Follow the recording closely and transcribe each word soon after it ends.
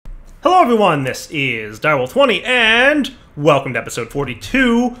Hello everyone, this is Direwolf20 and welcome to episode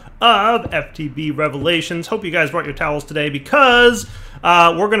 42 of FTB Revelations. Hope you guys brought your towels today because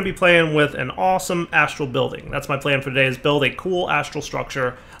we're going to be playing with an awesome astral building. That's my plan for today, is build a cool astral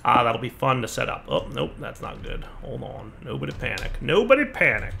structure that'll be fun to set up. Oh, nope, that's not good. Hold on. Nobody panic. Nobody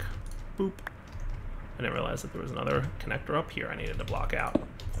panic. Boop. I didn't realize that there was another connector up here I needed to block out.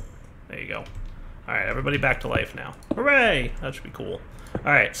 There you go. Alright, everybody back to life now. Hooray! That should be cool.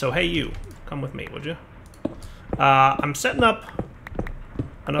 Alright, so hey you, come with me, would you? I'm setting up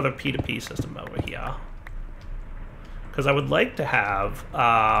another P2P system over here. Because I would like to have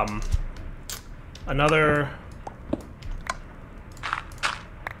another...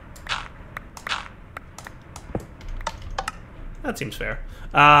 That seems fair.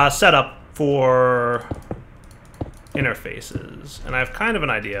 Setup for interfaces. And I have kind of an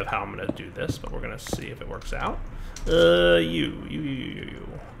idea of how I'm going to do this, but we're going to see if it works out. You.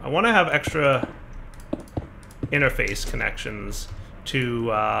 I want to have extra interface connections to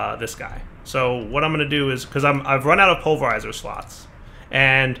this guy. So what I'm going to do is, because I've run out of pulverizer slots,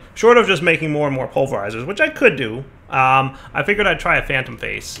 and short of just making more and more pulverizers, which I could do, I figured I'd try a phantom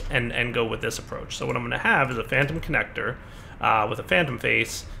face and go with this approach. So what I'm going to have is a phantom connector with a phantom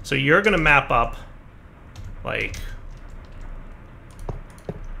face. So you're going to map up like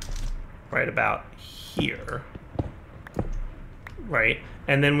right about here. Right,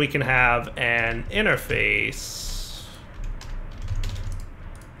 and then we can have an interface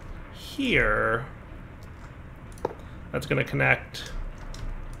here that's going to connect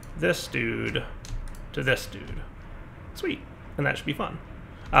this dude to this dude. Sweet, and that should be fun.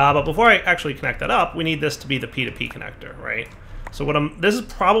 But before I actually connect that up, we need this to be the P2P connector, right? So this is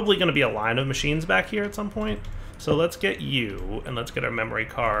probably going to be a line of machines back here at some point. So let's get you, and let's get our memory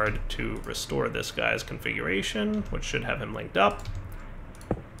card to restore this guy's configuration, which should have him linked up.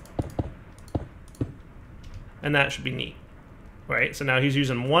 And that should be neat, right? So now he's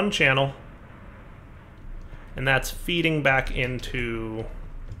using one channel, and that's feeding back into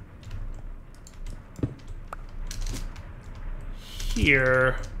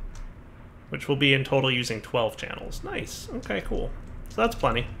here, which will be in total using 12 channels. Nice, okay, cool. So that's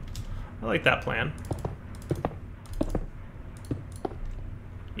plenty. I like that plan.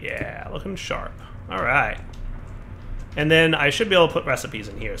 Yeah, looking sharp. All right. And then I should be able to put recipes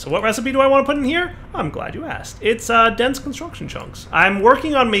in here. So what recipe do I want to put in here? I'm glad you asked. It's dense construction chunks. I'm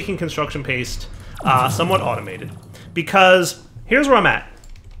working on making construction paste somewhat automated because here's where I'm at.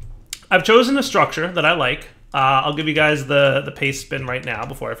 I've chosen a structure that I like. I'll give you guys the paste spin right now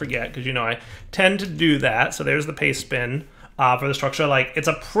before I forget, because you know I tend to do that. So there's the paste spin for the structure I like. It's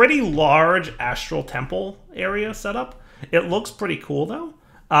a pretty large astral temple area setup. It looks pretty cool though.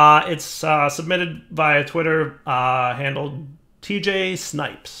 It's submitted via Twitter, handled TJ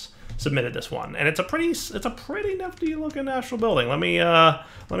Snipes submitted this one, and it's a pretty nifty looking astral building. Let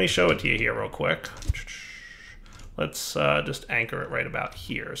me show it to you here real quick. Let's just anchor it right about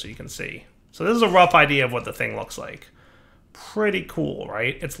here so you can see. So this is a rough idea of what the thing looks like. Pretty cool,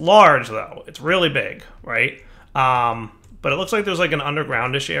 right? It's large though. It's really big, right? But it looks like there's like an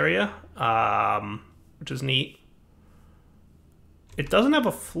undergroundish area, which is neat. It doesn't have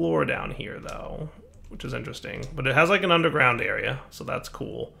a floor down here, though, which is interesting. But it has, like, an underground area, so that's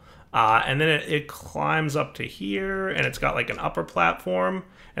cool. And then it climbs up to here, and it's got, like, an upper platform.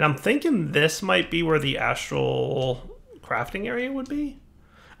 And I'm thinking this might be where the astral crafting area would be.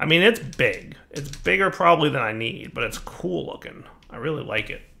 I mean, it's big. It's bigger probably than I need, but it's cool looking. I really like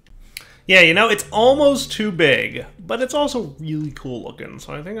it. Yeah, you know, it's almost too big, but it's also really cool looking.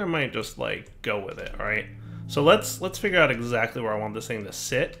 So I think I might just, like, go with it, all right? So let's figure out exactly where I want this thing to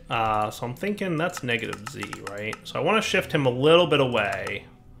sit. So I'm thinking that's -Z, right? So I want to shift him a little bit away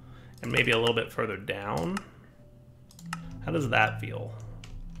and maybe a little bit further down. How does that feel?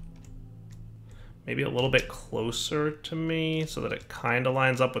 Maybe a little bit closer to me so that it kind of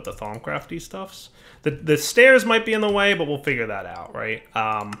lines up with the Thaumcrafty stuffs. The stairs might be in the way, but we'll figure that out, right?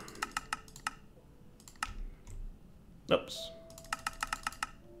 Oops.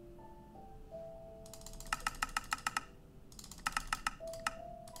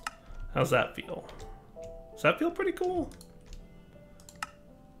 How's that feel? Does that feel pretty cool?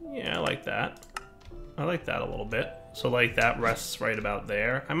 Yeah, I like that. I like that a little bit. So like that rests right about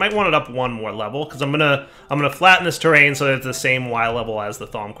there. I might want it up one more level because I'm gonna flatten this terrain so that it's the same Y level as the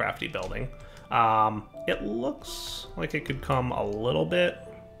Thaumcrafty building. It looks like it could come a little bit.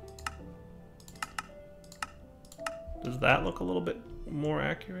 Does that look a little bit more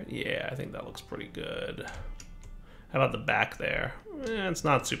accurate? Yeah, I think that looks pretty good. How about the back there? It's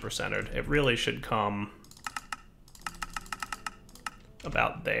not super centered. It really should come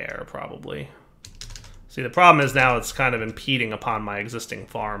about there, probably. See, the problem is now it's kind of impeding upon my existing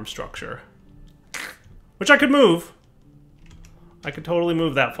farm structure. Which I could move. I could totally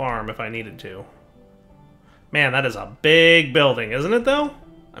move that farm if I needed to. Man, that is a big building, isn't it, though?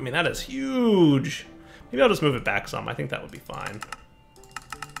 I mean, that is huge. Maybe I'll just move it back some. I think that would be fine.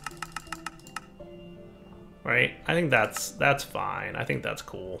 Right? I think that's fine. I think that's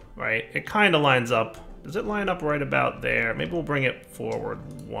cool, right? It kind of lines up. Does it line up right about there? Maybe we'll bring it forward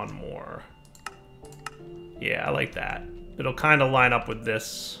one more. Yeah, I like that. It'll kind of line up with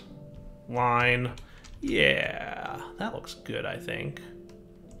this line. Yeah, that looks good, I think.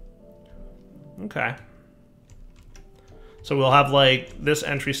 Okay. So we'll have, like, this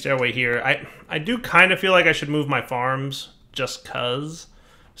entry stairway here. I do kind of feel like I should move my farms just because.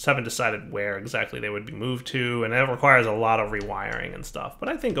 Just haven't decided where exactly they would be moved to, and that requires a lot of rewiring and stuff. But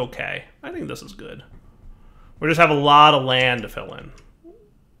I think okay. I think this is good. We just have a lot of land to fill in.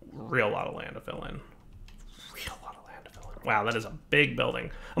 Real lot of land to fill in. Real lot of land to fill in. Wow, that is a big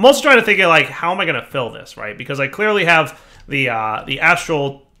building. I'm also trying to think of, like, how am I going to fill this, right? Because I clearly have the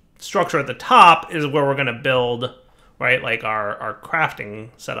Astral structure at the top is where we're going to build, right, like our crafting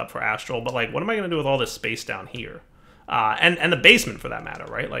setup for Astral. But, like, what am I going to do with all this space down here? And the basement, for that matter,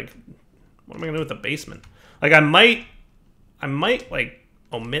 right? Like, what am I going to do with the basement? Like, I might, like,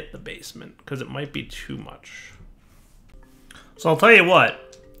 omit the basement, because it might be too much. So I'll tell you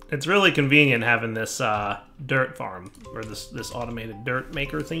what, it's really convenient having this dirt farm, or this automated dirt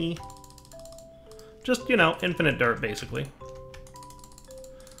maker thingy. Just, you know, infinite dirt, basically.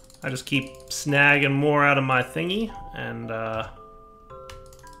 I just keep snagging more out of my thingy, and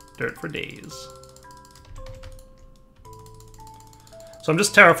dirt for days. So I'm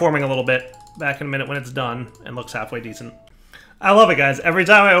just terraforming a little bit, back in a minute when it's done, and looks halfway decent. I love it, guys. Every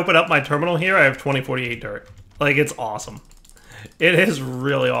time I open up my terminal here, I have 2048 dirt. Like, it's awesome. It is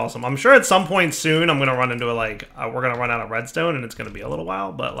really awesome. I'm sure at some point soon I'm going to run into a, like, we're going to run out of redstone, and it's going to be a little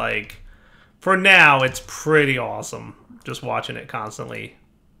while, but, like, for now, it's pretty awesome. Just watching it constantly.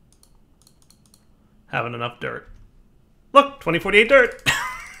 Having enough dirt. Look, 2048 dirt!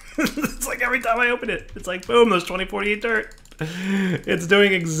 It's like every time I open it, it's like, boom, there's 2048 dirt. It's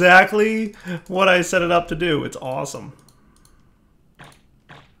doing exactly what I set it up to do. It's awesome.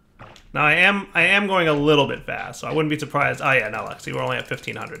 Now I am going a little bit fast, so I wouldn't be surprised. Oh yeah, no, see, we're only at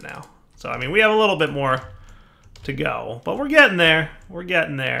 1500 now. So I mean, we have a little bit more to go, but we're getting there. We're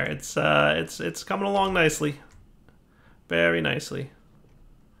getting there. It's coming along nicely, very nicely.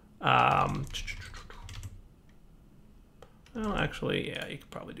 Well, actually, yeah, you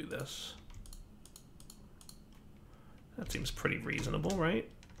could probably do this. That seems pretty reasonable, right?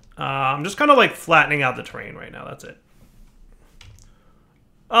 I'm just kind of like flattening out the terrain right now. That's it.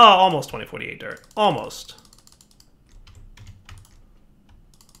 Oh, almost 2048 dirt. Almost.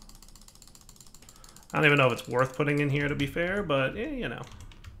 I don't even know if it's worth putting in here, to be fair, but, yeah, you know.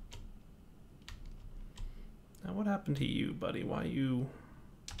 Now, what happened to you, buddy? Why you...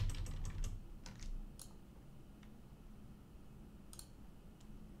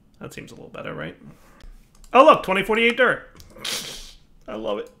 That seems a little better, right? Oh, look, 2048 dirt. I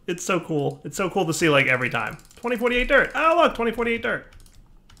love it. It's so cool. It's so cool to see, like, every time. 2048 dirt. Oh, look, 2048 dirt.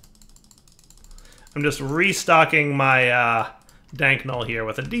 I'm just restocking my dank null here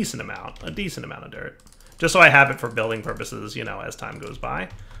with a decent amount of dirt. Just so I have it for building purposes, you know, as time goes by.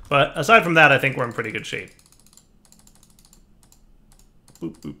 But aside from that, I think we're in pretty good shape.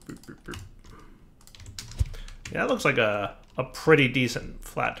 Boop, boop, boop, boop, boop. Yeah, it looks like a pretty decent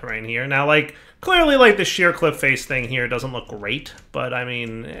flat terrain here. Now, like, clearly, like, the sheer cliff face thing here doesn't look great, but, I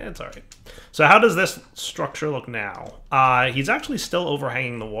mean, it's alright. So how does this structure look now? He's actually still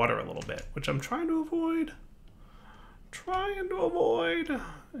overhanging the water a little bit, which I'm trying to avoid.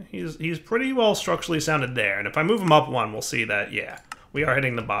 He's pretty well structurally sounded there, and if I move him up one, we'll see that, yeah, we are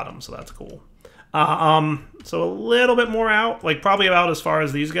hitting the bottom, so that's cool. So a little bit more out, like, probably about as far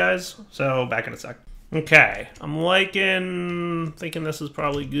as these guys, so back in a sec. Okay, I'm thinking this is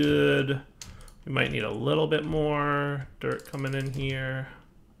probably good. We might need a little bit more dirt coming in here.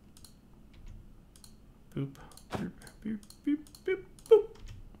 Boop, boop, boop, boop, boop, boop.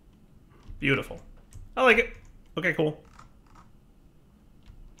 Beautiful. I like it. Okay, cool.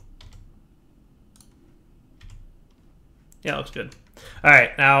 Yeah, looks good. All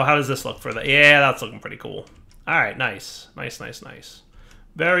right, now how does this look for the... Yeah, that's looking pretty cool. All right, nice. Nice, nice, nice.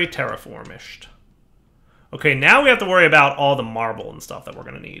 Very terraformished. Okay, now we have to worry about all the marble and stuff that we're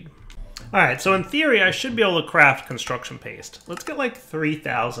going to need. Alright, so in theory, I should be able to craft construction paste. Let's get like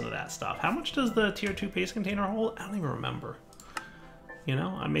 3,000 of that stuff. How much does the tier 2 paste container hold? I don't even remember. You know,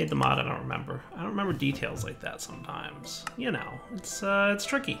 I made the mod, I don't remember. I don't remember details like that sometimes. You know, it's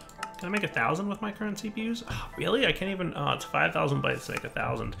tricky. Can I make 1,000 with my current CPUs? Oh, really? I can't even, oh, it's 5,000 bytes to make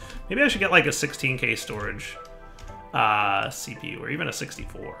 1,000. Maybe I should get like a 16K storage CPU, or even a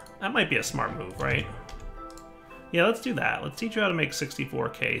 64. That might be a smart move, right? Yeah, let's do that. Let's teach you how to make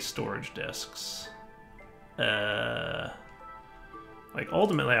 64K storage disks. Like,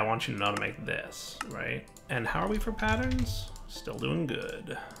 ultimately, I want you to know how to make this, right? And how are we for patterns? Still doing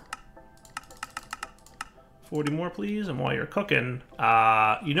good. 40 more, please. And while you're cooking,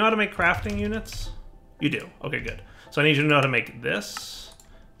 you know how to make crafting units? You do. Okay, good. So I need you to know how to make this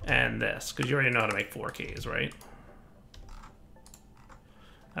and this, because you already know how to make 4Ks, right?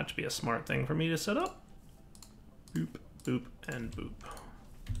 That should be a smart thing for me to set up. Boop, boop, and boop.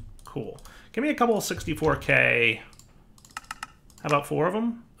 Cool. Give me a couple of 64K. How about 4 of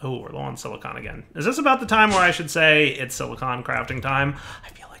them? Oh, we're low on silicon again. Is this about the time where I should say it's silicon crafting time? I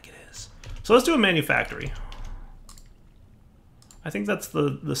feel like it is. So let's do a manufactory. I think that's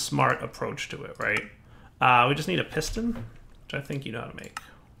the smart approach to it, right? We just need a piston, which I think you know how to make.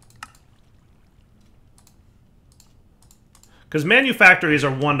 Because manufactories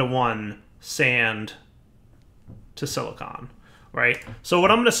are 1-to-1 sand to silicon, right? So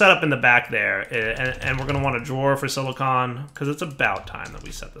what I'm going to set up in the back there, and we're going to want a drawer for silicon, because it's about time that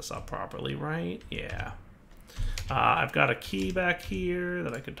we set this up properly, right? Yeah. I've got a key back here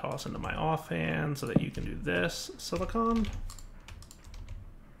that I could toss into my offhand so that you can do this, silicon.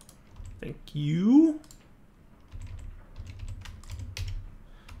 Thank you.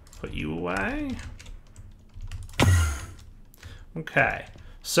 Put you away. Okay.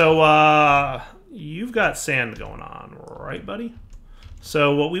 So, you've got sand going on, right, buddy?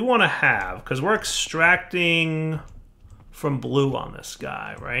 So what we want to have, because we're extracting from blue on this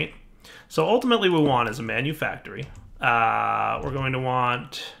guy, right? So ultimately what we want is a manufactory. We're going to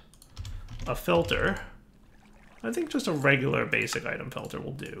want a filter. I think just a regular basic item filter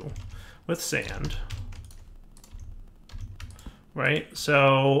will do, with sand. Right?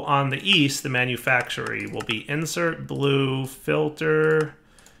 So on the east, the manufactory will be insert blue, filter,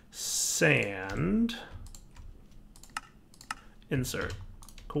 sand, insert.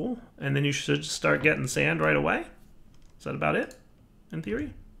 Cool. And then you should start getting sand right away. Is that about it, in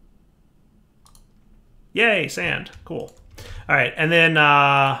theory? Yay, sand. Cool. All right, and then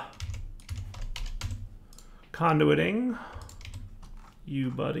conduiting.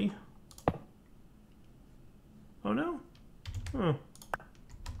 You, buddy. Oh, no? Oh.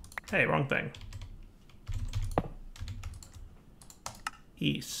 Hey, wrong thing.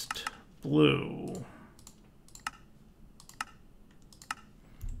 East, blue.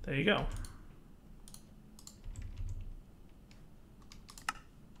 There you go.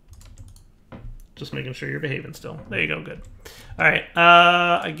 Just making sure you're behaving still. There you go, good. All right,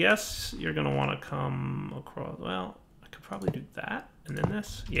 I guess you're gonna wanna come across, well, I could probably do that. And then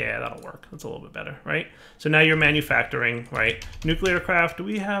this? Yeah, that'll work. That's a little bit better, right? So now you're manufacturing, right? Nuclear craft, do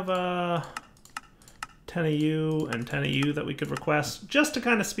we have 10 of you and 10 of you that we could request just to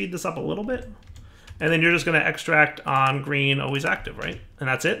kind of speed this up a little bit? And then you're just going to extract on green, always active, right? And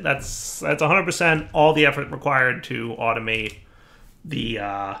that's it. That's 100% all the effort required to automate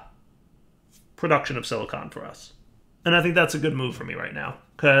the production of silicon for us. And I think that's a good move for me right now,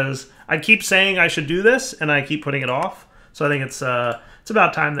 because I keep saying I should do this and I keep putting it off. So I think it's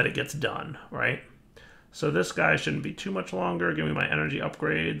about time that it gets done, right? So this guy shouldn't be too much longer. Give me my energy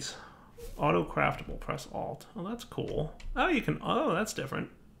upgrades. Auto craftable, press Alt. Oh, that's cool. Oh, you can, oh, that's different.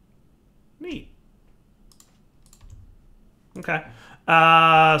 Neat. Okay.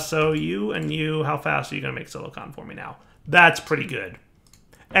 So you and you, how fast are you gonna make silicon for me now? That's pretty good.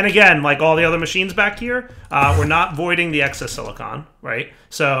 And again, like all the other machines back here, we're not voiding the excess silicon, right?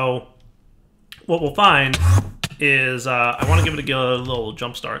 So what we'll find is I want to give it a little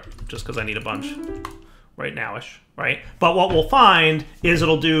jump start just because I need a bunch right now-ish, right? But what we'll find is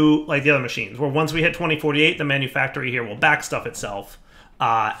it'll do like the other machines, where once we hit 2048, the manufactory here will backstuff itself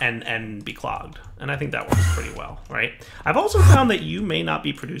and be clogged. And I think that works pretty well, right? I've also found that you may not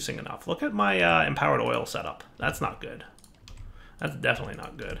be producing enough. Look at my empowered oil setup. That's not good. That's definitely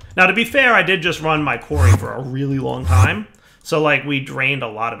not good. Now, to be fair, I did just run my quarry for a really long time. So, like, we drained a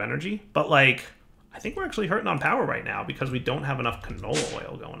lot of energy. But, like, I think we're actually hurting on power right now because we don't have enough canola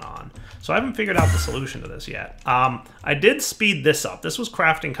oil going on. So I haven't figured out the solution to this yet. I did speed this up. This was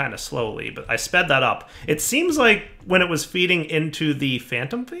crafting kind of slowly, but I sped that up. It seems like when it was feeding into the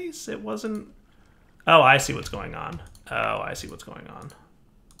phantom face, it wasn't... Oh, I see what's going on. Oh, I see what's going on.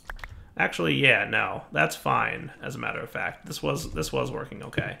 Actually, yeah, no, that's fine, as a matter of fact. This was working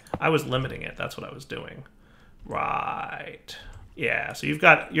okay. I was limiting it. That's what I was doing. Right. Yeah, so you've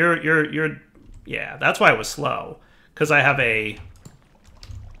got you're yeah, that's why it was slow. Because I have a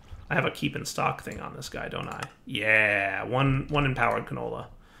keep in stock thing on this guy, don't I? Yeah, one empowered canola.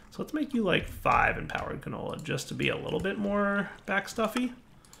 So let's make you like 5 empowered canola just to be a little bit more backstuffy.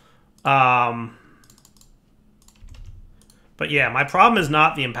 But yeah, my problem is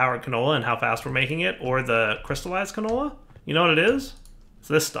not the empowered canola and how fast we're making it, or the crystallized canola. You know what it is? It's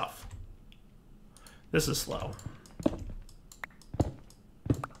this stuff. This is slow.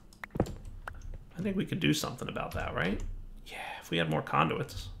 I think we could do something about that, right? Yeah, if we had more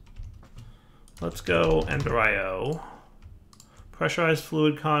conduits. Let's go Ender.io. Pressurized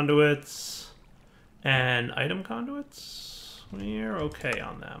fluid conduits and item conduits. We're okay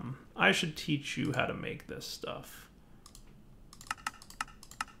on them. I should teach you how to make this stuff.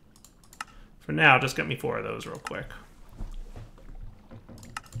 For now, just get me 4 of those real quick.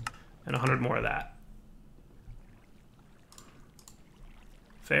 And 100 more of that.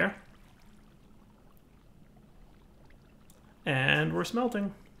 Fair? And we're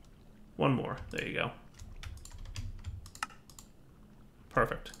smelting. 1 more. There you go.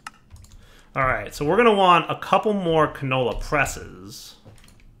 Perfect. All right, so we're going to want a couple more canola presses.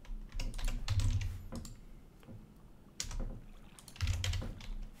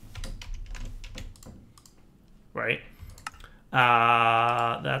 Right?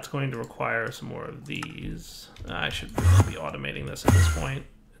 That's going to require some more of these. I should really be automating this at this point.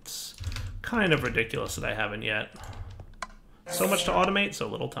 It's kind of ridiculous that I haven't yet. So much to automate, so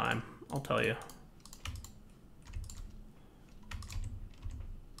little time, I'll tell you.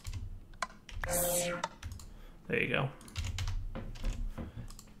 There you go.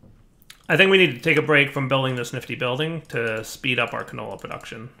 I think we need to take a break from building this nifty building to speed up our canola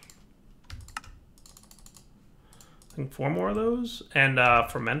production. I think 4 more of those. And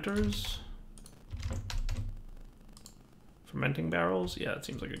fermenters. Fermenting barrels. Yeah, that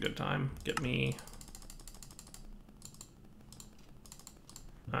seems like a good time. Get me...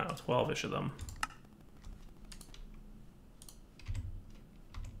 I don't know, 12-ish of them.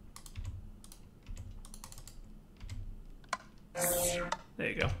 There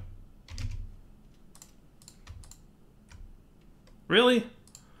you go. Really?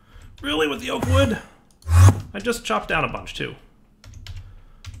 Really with the oak wood? I just chopped down a bunch too.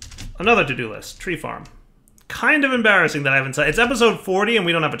 Another to-do list, tree farm. Kind of embarrassing that I haven't said. It's episode 40 and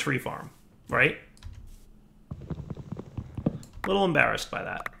we don't have a tree farm, right? A little embarrassed by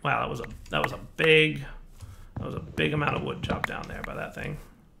that. Wow, that was a big amount of wood chopped down there by that thing.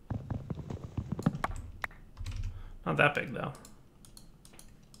 Not that big though.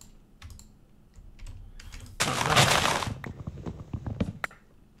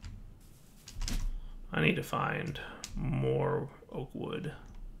 I need to find more oak wood.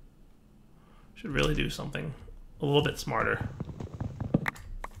 Should really do something a little bit smarter.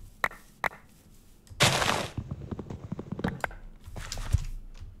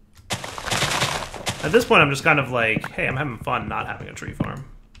 At this point, I'm just kind of like, hey, I'm having fun not having a tree farm.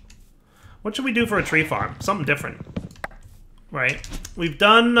 What should we do for a tree farm? Something different, right? We've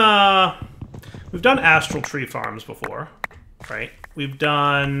done Astral tree farms before, right? We've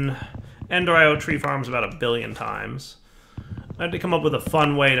done Ender.io tree farms about 1 billion times. I had to come up with a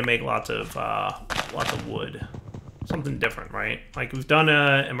fun way to make lots of wood. Something different, right? Like we've done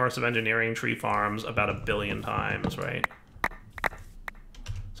immersive engineering tree farms about 1 billion times, right?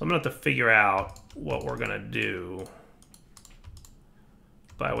 So I'm gonna have to figure out what we're gonna do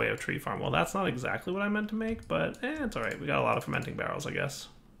by way of tree farm. Well, that's not exactly what I meant to make, but it's all right. We got a lot of fermenting barrels, I guess.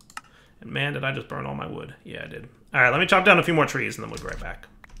 And man, did I just burn all my wood? Yeah, I did. All right, let me chop down a few more trees and then we'll be right back.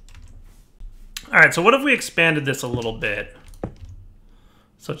 All right, so what if we expanded this a little bit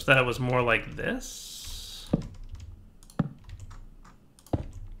such that it was more like this?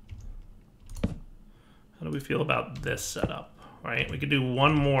 How do we feel about this setup, right? We could do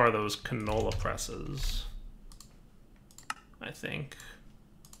 1 more of those canola presses, I think.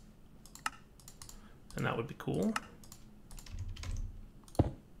 And that would be cool.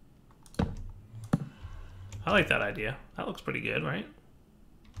 I like that idea. That looks pretty good, right?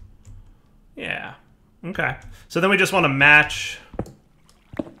 Yeah. Okay. So then we just want to match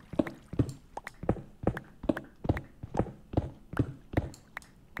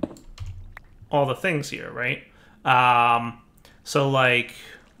all the things here, right? So like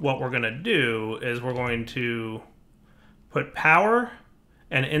what we're going to do is we're going to put power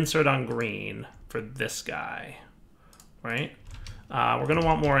and insert on green for this guy, right? We're going to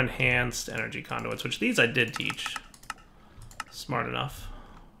want more enhanced energy conduits, which these I did teach. Smart enough.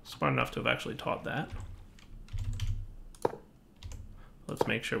 Smart enough to have actually taught that. Let's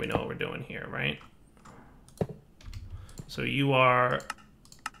make sure we know what we're doing here, right? So you are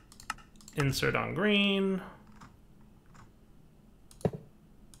insert on green.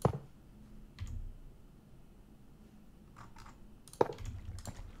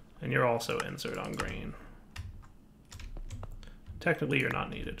 And you're also insert on green. Technically, you're not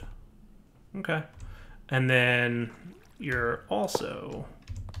needed. Okay. And then you're also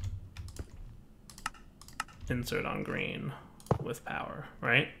insert on green with power,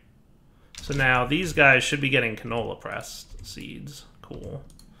 right? So now these guys should be getting canola pressed seeds. Cool.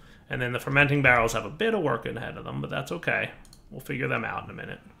 And then the fermenting barrels have a bit of work ahead of them, but that's okay. We'll figure them out in a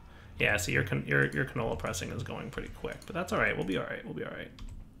minute. Yeah, so your canola pressing is going pretty quick, but that's all right. We'll be all right. We'll be all right.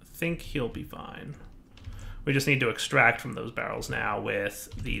 I think he'll be fine. We just need to extract from those barrels now with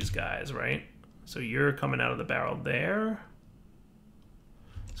these guys, right? So you're coming out of the barrel there.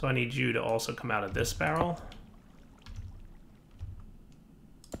 So I need you to also come out of this barrel.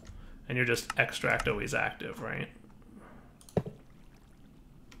 And you're just extract always active, right?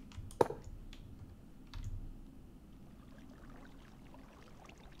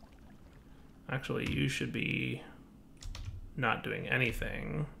 Actually, you should be not doing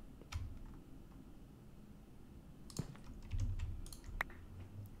anything.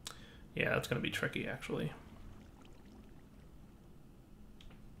 Yeah, that's going to be tricky, actually.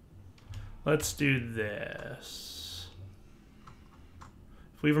 Let's do this.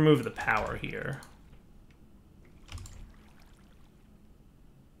 If we remove the power here,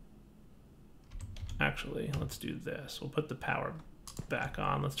 actually, let's do this. We'll put the power back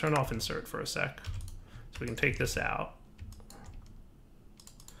on. Let's turn off insert for a sec. So we can take this out.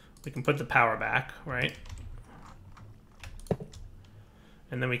 We can put the power back, right?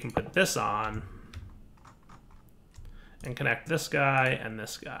 And then we can put this on and connect this guy and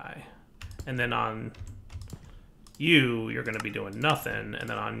this guy. And then on you, you're going to be doing nothing. And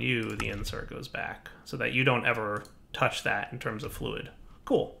then on you, the insert goes back so that you don't ever touch that in terms of fluid.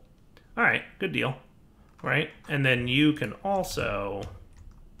 Cool. All right, good deal. Right? And then you can also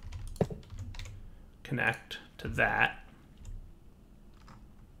connect to that.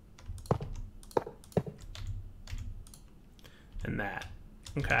 And that.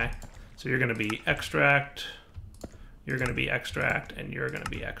 Okay, so you're going to be extract, you're going to be extract, and you're going to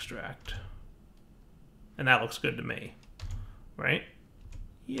be extract. And that looks good to me, right?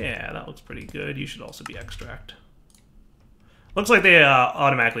 Yeah, that looks pretty good. You should also be extract. Looks like they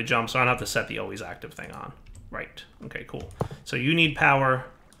automatically jump, so I don't have to set the always active thing on. Right, okay, cool. So you need power,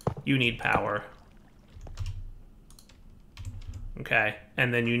 you need power. Okay,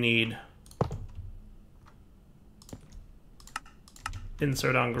 and then you need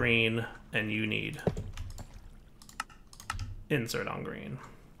insert on green, and you need insert on green.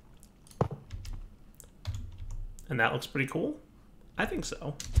 And that looks pretty cool. I think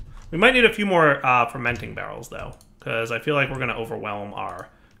so. We might need a few more fermenting barrels, though, because I feel like we're going to overwhelm our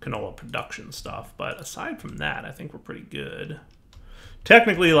canola production stuff. But aside from that, I think we're pretty good.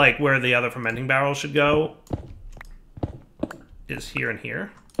 Technically, like, where the other fermenting barrels should go is here and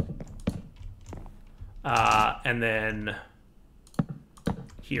here. And then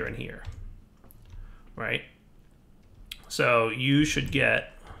here and here, right? So you should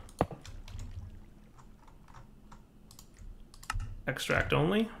get extract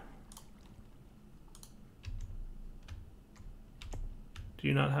only. Do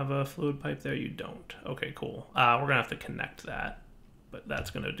you not have a fluid pipe there? You don't. Okay, cool. We're gonna have to connect that, but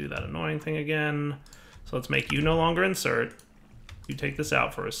that's gonna do that annoying thing again. So let's make you no longer insert. You take this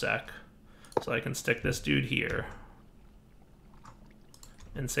out for a sec, so I can stick this dude here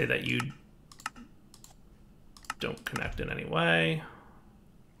and say that you don't connect in any way.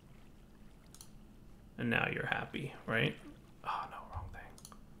 And now you're happy, right? Oh, no, wrong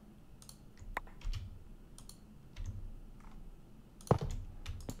thing.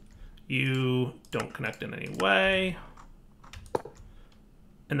 You don't connect in any way.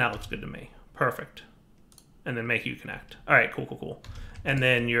 And that looks good to me. Perfect. And then make you connect. All right, cool, cool, cool. And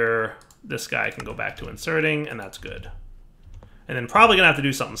then this guy can go back to inserting, and that's good. And then probably gonna have to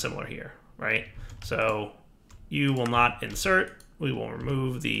do something similar here, right? So you will not insert. We will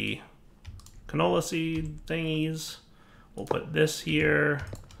remove the canola seed thingies. We'll put this here.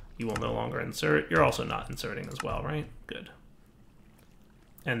 You will no longer insert. You're also not inserting as well, right? Good.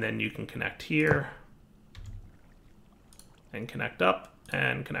 And then you can connect here and connect up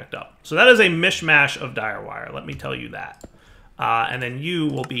and connect up. So that is a mishmash of dire wire, let me tell you that. And then you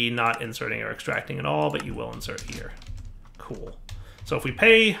will be not inserting or extracting at all, but you will insert here. Cool. So if we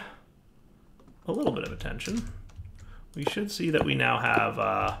pay a little bit of attention, we should see that we now have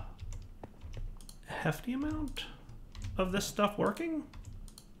a hefty amount of this stuff working.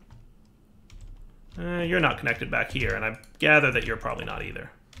 You're not connected back here, and I gather that you're probably not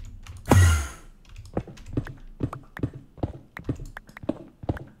either.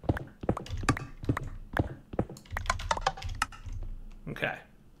 Okay.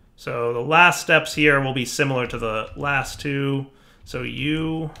 So the last steps here will be similar to the last two. So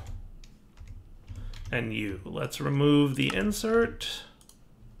you and you. Let's remove the insert.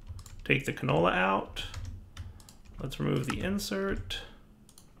 Take the canola out. Let's remove the insert.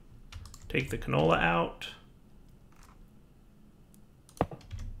 Take the canola out.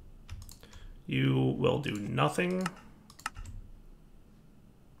 You will do nothing.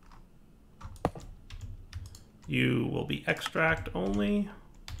 You will be extract only.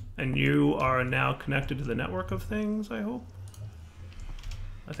 And you are now connected to the network of things, I hope.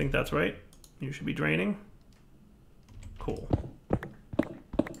 I think that's right. You should be draining. Cool.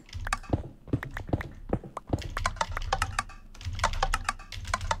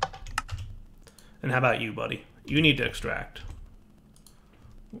 And how about you, buddy? You need to extract.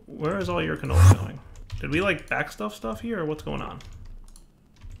 Where is all your canola going? Did we like backstuff stuff here, or what's going on?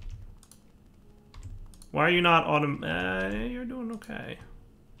 Why are you not you're doing okay.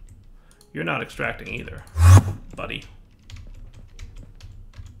 You're not extracting either, buddy.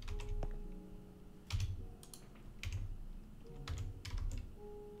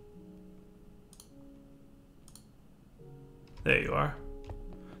 There you are.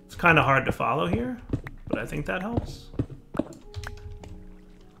 It's kind of hard to follow here, but I think that helps.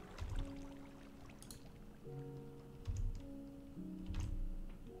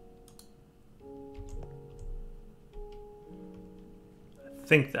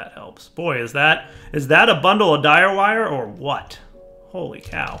 I think that helps. Boy, is that a bundle of dire wire or what? Holy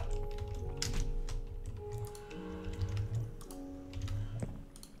cow.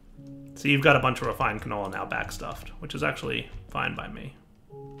 So you've got a bunch of refined canola now backstuffed, which is actually fine by me.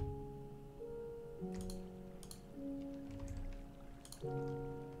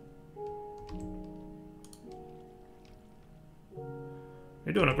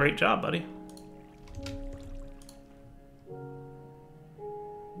 You're doing a great job, buddy.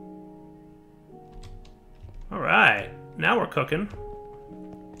 All right, now we're cooking.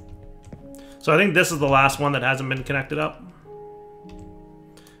 So I think this is the last one that hasn't been connected up.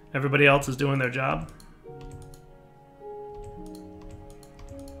 Everybody else is doing their job.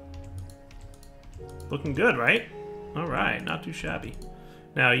 Looking good, right? All right, not too shabby.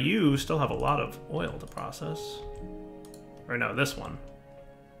 Now you still have a lot of oil to process. Or no, this one.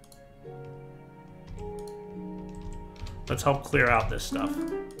 Let's help clear out this stuff.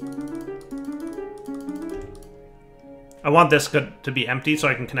 I want this to be empty so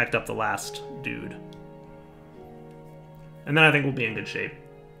I can connect up the last dude. And then I think we'll be in good shape.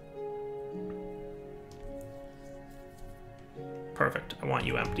 Perfect. I want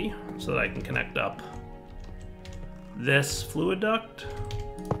you empty so that I can connect up this fluid duct,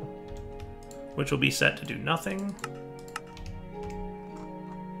 which will be set to do nothing.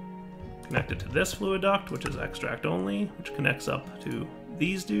 Connected to this fluid duct, which is extract only, which connects up to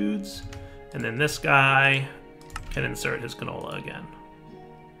these dudes. And then this guy can insert his canola again.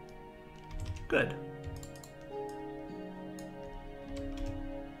 Good.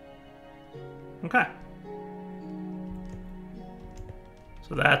 Okay.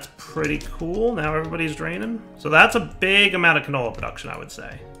 So that's pretty cool. Now everybody's draining. So that's a big amount of canola production, I would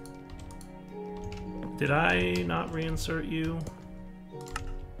say. Did I not reinsert you?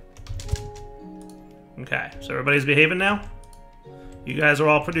 Okay, so everybody's behaving now? You guys are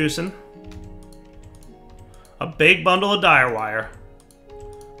all producing. A big bundle of dire wire.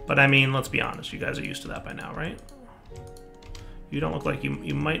 But I mean, let's be honest, you guys are used to that by now, right? You don't look like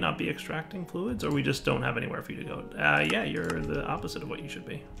you might not be extracting fluids, or we just don't have anywhere for you to go. Yeah, you're the opposite of what you should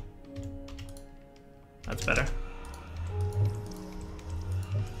be. That's better.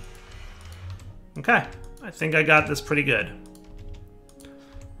 Okay, I think I got this pretty good.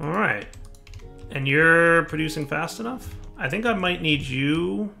 All right. And you're producing fast enough? I think I might need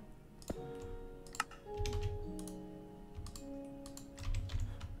you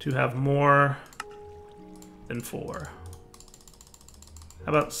to have more than 4. How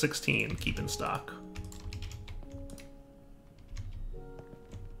about 16 keep in stock?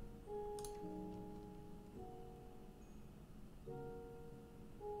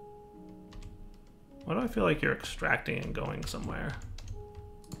 Why do I feel like you're extracting and going somewhere?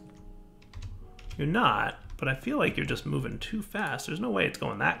 You're not, but I feel like you're just moving too fast. There's no way it's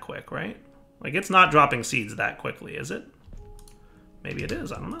going that quick, right? Like, it's not dropping seeds that quickly, is it? Maybe it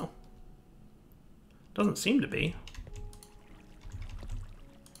is, I don't know. Doesn't seem to be.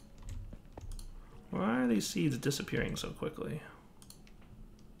 Why are these seeds disappearing so quickly?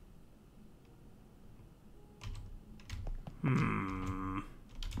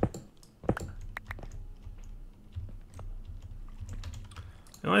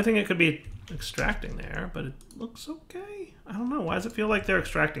 only thing it could be extracting there, but it looks okay. I don't know. Why does it feel like they're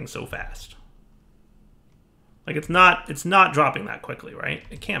extracting so fast? Like it's not dropping that quickly, right?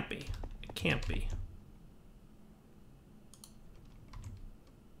 It can't be. It can't be.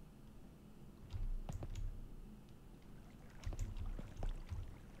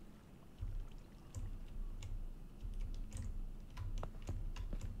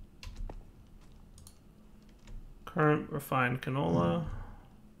 Current refined canola.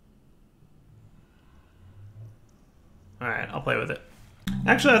 Alright, I'll play with it.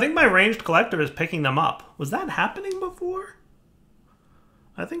 Actually, I think my ranged collector is picking them up. Was that happening before?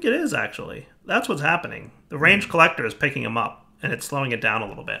 I think it is, actually. That's what's happening. The ranged collector is picking them up, and it's slowing it down a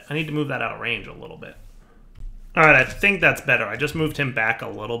little bit. I need to move that out of range a little bit. Alright, I think that's better. I just moved him back a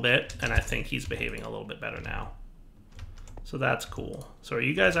little bit, and I think he's behaving a little bit better now. So that's cool. So are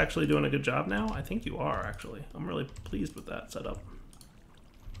you guys actually doing a good job now? I think you are, actually. I'm really pleased with that setup.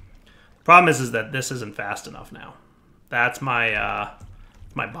 The problem is that this isn't fast enough now. That's my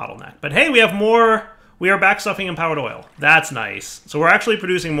my bottleneck. But hey, we have more. We are backstuffing empowered oil. That's nice. So we're actually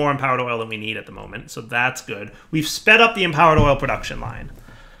producing more empowered oil than we need at the moment. So that's good. We've sped up the empowered oil production line.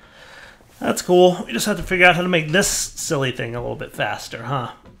 That's cool. We just have to figure out how to make this silly thing a little bit faster,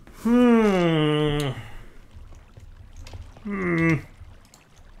 huh?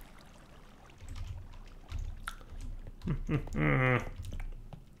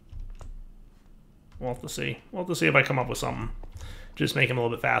 We'll have to see. We'll have to see if I come up with something. Just make him a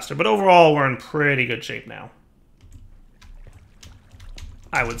little bit faster. But overall, we're in pretty good shape now.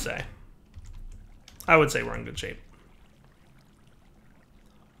 I would say. I would say we're in good shape.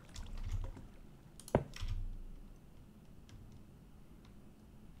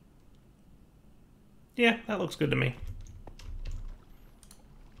 Yeah, that looks good to me.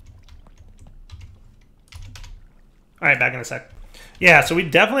 All right, back in a sec. Yeah, so we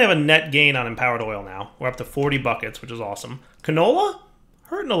definitely have a net gain on empowered oil now. We're up to 40 buckets, which is awesome. Canola?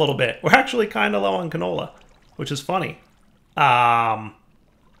 Hurting a little bit. We're actually kind of low on canola, which is funny. Let's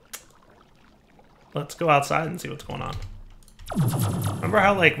go outside and see what's going on. Remember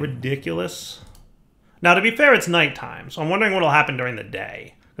how, like, ridiculous? Now, to be fair, it's nighttime, so I'm wondering what'll happen during the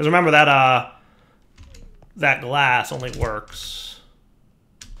day. Because remember that, that glass only works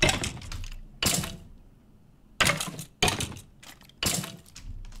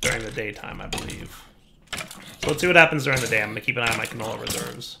during the daytime, I believe. So let's see what happens during the day. I'm going to keep an eye on my canola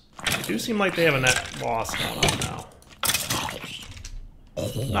reserves. They do seem like they have a net loss going on now.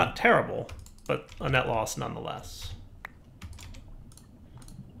 Not terrible, but a net loss nonetheless.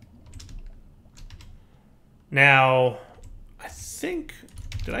 Now, I think...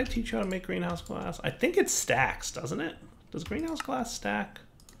 Did I teach you how to make greenhouse glass? I think it stacks, doesn't it? Does greenhouse glass stack?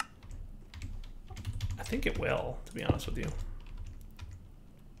 I think it will, to be honest with you.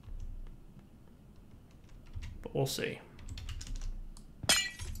 But we'll see.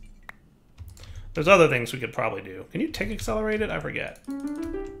 There's other things we could probably do. Can you tick accelerate it? I forget.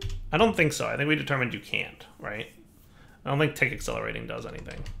 I don't think so. I think we determined you can't, right? I don't think tick accelerating does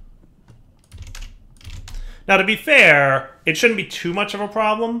anything. Now, to be fair, it shouldn't be too much of a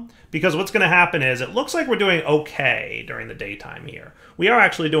problem, because what's going to happen is it looks like we're doing okay during the daytime here. We are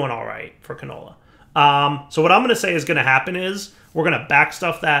actually doing all right for canola. So what I'm going to say is going to happen is we're going to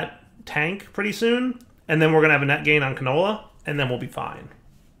backstuff that tank pretty soon, and then we're going to have a net gain on canola, and then we'll be fine.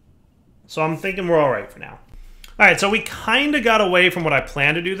 So I'm thinking we're all right for now. All right, so we kind of got away from what I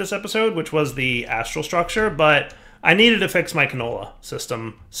planned to do this episode, which was the astral structure, but I needed to fix my canola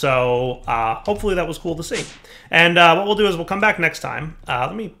system, so hopefully that was cool to see. And what we'll do is we'll come back next time.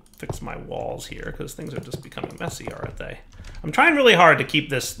 Let me fix my walls here, because things are just becoming messy, aren't they? I'm trying really hard to keep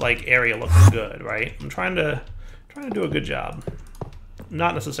this like area looking good, right? I'm trying to do a good job.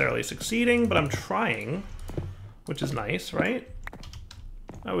 Not necessarily succeeding, but I'm trying, which is nice, right?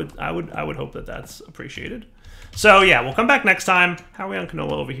 I would hope that that's appreciated. So yeah, we'll come back next time. How are we on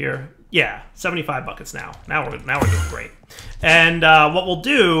canola over here? Yeah, 75 buckets now. Now we're doing great. And what we'll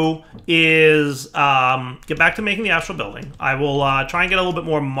do is get back to making the astral building. I will try and get a little bit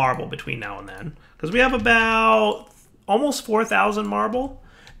more marble between now and then, because we have about almost 4,000 marble.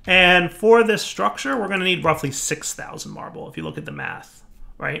 And for this structure, we're going to need roughly 6,000 marble, if you look at the math,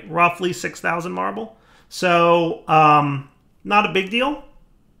 right? Roughly 6,000 marble. So not a big deal.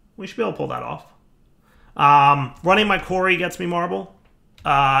 We should be able to pull that off. Running my quarry gets me marble,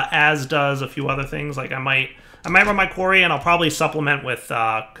 as does a few other things. Like I might run my quarry, and I'll probably supplement with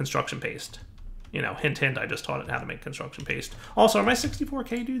construction paste. You know, hint, hint, I just taught it how to make construction paste. Also, are my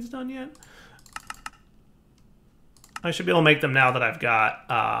 64K dudes done yet? I should be able to make them now that I've got...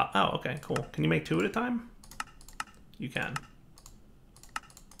 oh, okay, cool. Can you make 2 at a time? You can.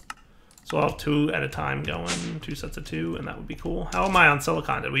 So I'll have 2 at a time going, 2 sets of 2, and that would be cool. How am I on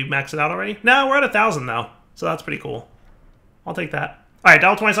silicon? Did we max it out already? No, we're at 1,000 though, so that's pretty cool. I'll take that. All right,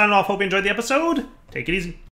 Del20 signing off. Hope you enjoyed the episode. Take it easy.